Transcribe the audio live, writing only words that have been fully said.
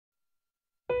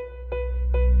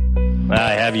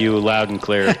I have you loud and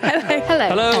clear.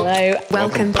 Hello.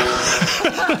 Welcome.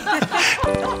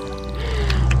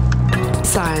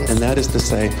 Science. And that is to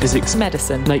say, physics,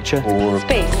 medicine, nature, or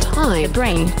space, time, the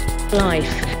brain,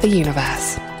 life, the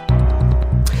universe.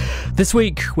 This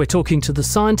week, we're talking to the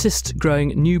scientist growing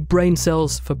new brain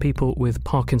cells for people with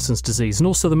Parkinson's disease, and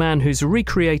also the man who's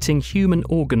recreating human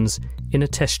organs in a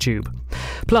test tube.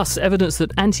 Plus, evidence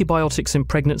that antibiotics in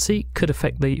pregnancy could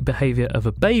affect the behaviour of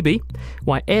a baby,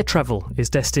 why air travel is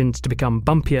destined to become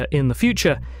bumpier in the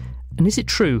future, and is it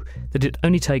true that it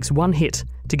only takes one hit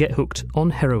to get hooked on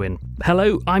heroin?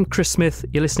 Hello, I'm Chris Smith,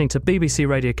 you're listening to BBC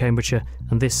Radio Cambridgeshire,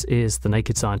 and this is The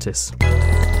Naked Scientists.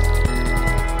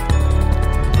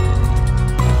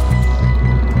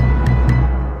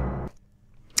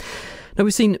 Now,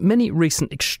 we've seen many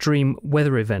recent extreme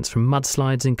weather events, from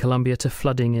mudslides in Colombia to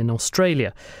flooding in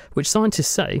Australia, which scientists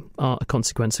say are a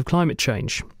consequence of climate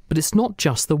change. But it's not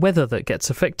just the weather that gets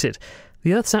affected.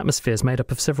 The Earth's atmosphere is made up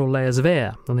of several layers of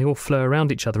air, and they all flow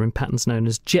around each other in patterns known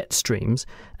as jet streams,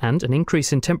 and an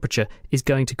increase in temperature is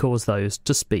going to cause those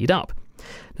to speed up.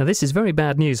 Now, this is very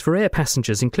bad news for air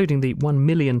passengers, including the 1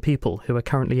 million people who are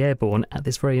currently airborne at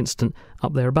this very instant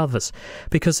up there above us,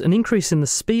 because an increase in the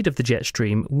speed of the jet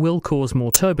stream will cause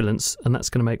more turbulence, and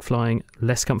that's going to make flying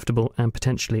less comfortable and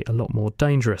potentially a lot more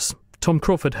dangerous.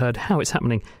 TomCrawford heard how it's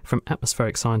happening from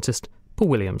atmospheric scientist Paul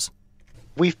Williams.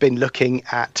 We've been looking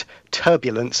at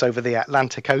turbulence over the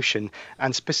Atlantic Ocean,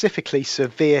 and specifically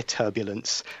severe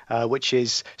turbulence, which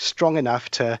is strong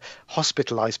enough to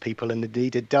hospitalise people, and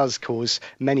indeed it does cause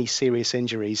many serious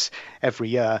injuries every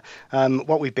year.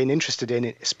 What we've been interested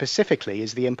in specifically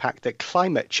is the impact that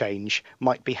climate change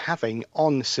might be having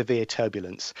on severe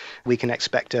turbulence. We can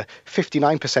expect a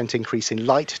 59% increase in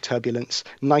light turbulence,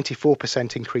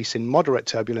 94% increase in moderate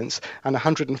turbulence, and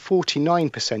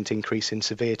 149% increase in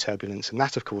severe turbulence. And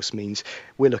that, of course, means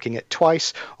we're looking at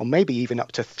twice or maybe even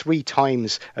up to 3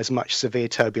 times as much severe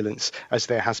turbulence as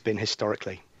there has been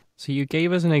historically. So you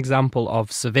gave us an example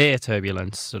of severe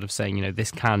turbulence, sort of saying,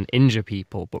 this can injure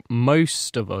people, but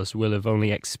most of us will have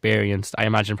only experienced, I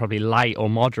imagine, probably light or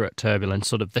moderate turbulence,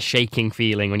 sort of the shaking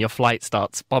feeling when your flight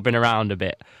starts bobbing around a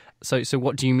bit. So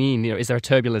what do you mean? Is there a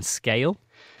turbulence scale?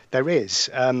 There is.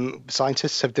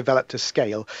 Scientists have developed a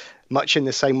scale, much in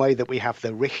the same way that we have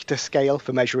the Richter scale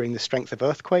for measuring the strength of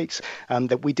earthquakes,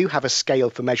 that we do have a scale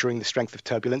for measuring the strength of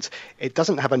turbulence. It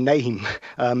doesn't have a name,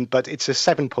 but it's a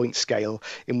 7-point scale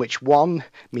in which 1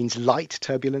 means light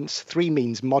turbulence, 3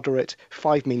 means moderate,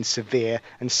 5 means severe,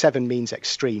 and 7 means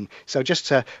extreme. So just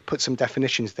to put some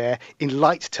definitions there, in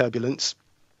light turbulence,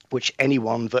 which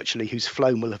anyone virtually who's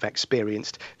flown will have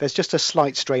experienced, there's just a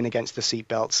slight strain against the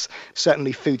seatbelts.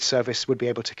 Certainly food service would be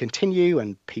able to continue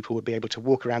and people would be able to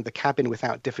walk around the cabin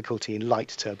without difficulty in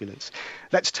light turbulence.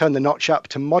 Let's turn the notch up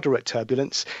to moderate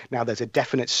turbulence. Now there's a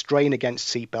definite strain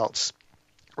against seatbelts,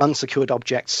 unsecured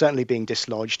objects certainly being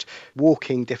dislodged,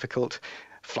 walking difficult,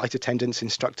 flight attendants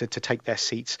instructed to take their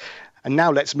seats. And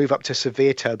now let's move up to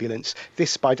severe turbulence.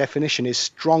 This, by definition, is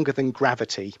stronger than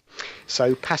gravity.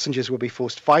 So passengers will be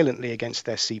forced violently against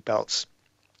their seatbelts.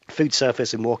 Food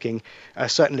service and walking are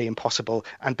certainly impossible.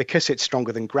 And because it's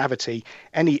stronger than gravity,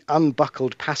 any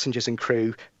unbuckled passengers and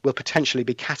crew will potentially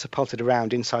be catapulted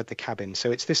around inside the cabin.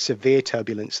 So it's this severe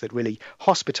turbulence that really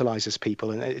hospitalises people.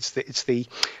 And it's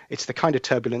the kind of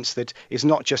turbulence that is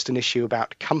not just an issue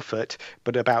about comfort,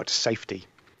 but about safety.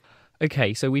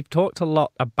 Okay, so we've talked a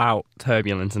lot about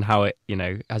turbulence and how it,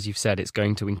 as you've said, it's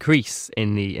going to increase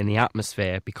in the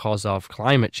atmosphere because of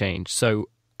climate change. So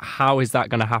how is that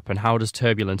going to happen? How does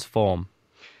turbulence form?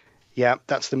 Yeah,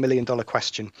 that's the million-dollar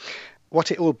question.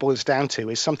 What it all boils down to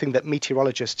is something that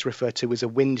meteorologists refer to as a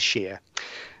wind shear.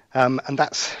 And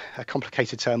that's a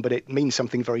complicated term, but it means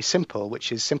something very simple,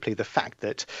 which is simply the fact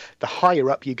that the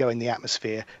higher up you go in the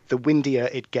atmosphere, the windier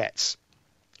it gets.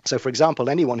 So, for example,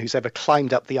 anyone who's ever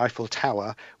climbed up the Eiffel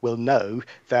Tower will know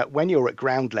that when you're at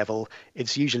ground level,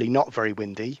 it's usually not very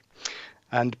windy.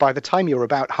 And by the time you're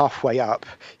about halfway up,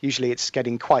 usually it's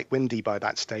getting quite windy by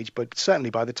that stage, but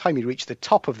certainly by the time you reach the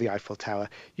top of the Eiffel Tower,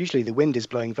 usually the wind is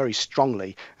blowing very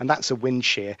strongly, and that's a wind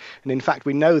shear. And in fact,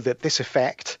 we know that this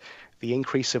effect, the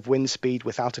increase of wind speed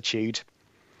with altitude,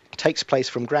 takes place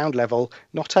from ground level,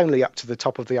 not only up to the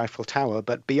top of the Eiffel Tower,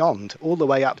 but beyond, all the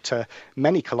way up to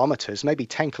many kilometres, maybe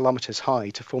 10 kilometres high,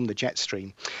 to form the jet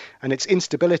stream. And it's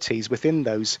instabilities within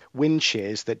those wind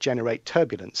shears that generate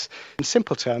turbulence. In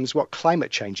simple terms, what climate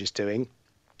change is doing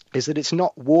is that it's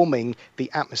not warming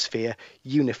the atmosphere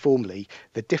uniformly.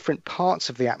 The different parts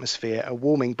of the atmosphere are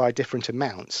warming by different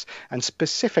amounts, and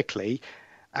specifically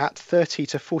at 30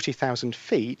 to 40,000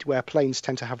 feet, where planes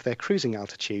tend to have their cruising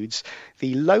altitudes,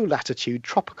 the low-latitude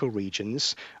tropical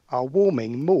regions are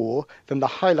warming more than the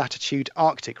high latitude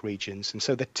Arctic regions. And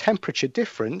so the temperature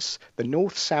difference, the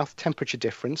north-south temperature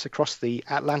difference across the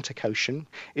Atlantic Ocean,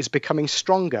 is becoming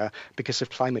stronger because of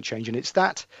climate change. And it's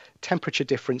that temperature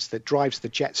difference that drives the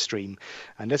jet stream.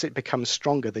 And as it becomes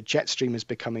stronger, the jet stream is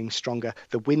becoming stronger,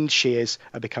 the wind shears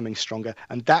are becoming stronger,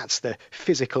 and that's the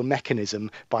physical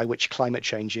mechanism by which climate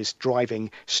change is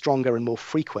driving stronger and more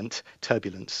frequent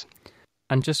turbulence.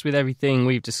 And just with everything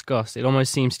we've discussed, it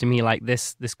almost seems to me like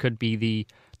this could be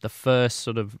the first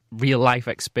sort of real-life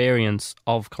experience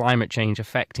of climate change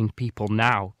affecting people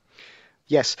now.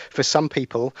 Yes, for some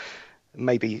people,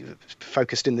 maybe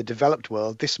focused in the developed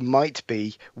world, this might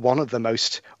be one of the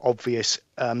most obvious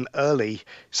early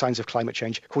signs of climate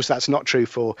change. Of course, that's not true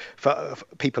for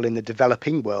people in the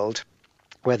developing world,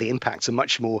 where the impacts are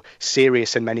much more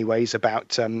serious in many ways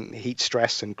about heat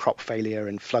stress and crop failure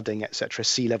and flooding, etc.,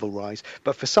 sea level rise.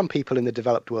 But for some people in the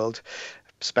developed world,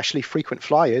 especially frequent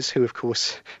flyers, who of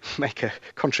course make a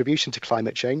contribution to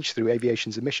climate change through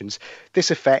aviation's emissions, this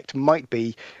effect might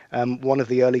be one of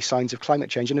the early signs of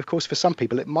climate change. And of course, for some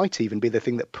people, it might even be the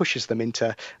thing that pushes them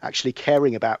into actually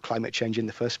caring about climate change in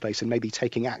the first place and maybe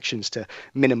taking actions to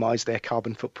minimise their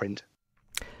carbon footprint.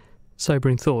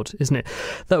 Sobering thought, isn't it?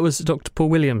 That was Dr. Paul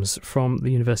Williams from the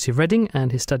University of Reading,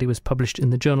 and his study was published in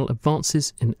the journal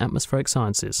Advances in Atmospheric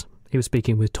Sciences. He was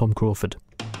speaking with Tom Crawford.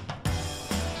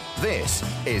 This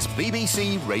is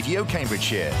BBC Radio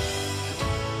Cambridgeshire.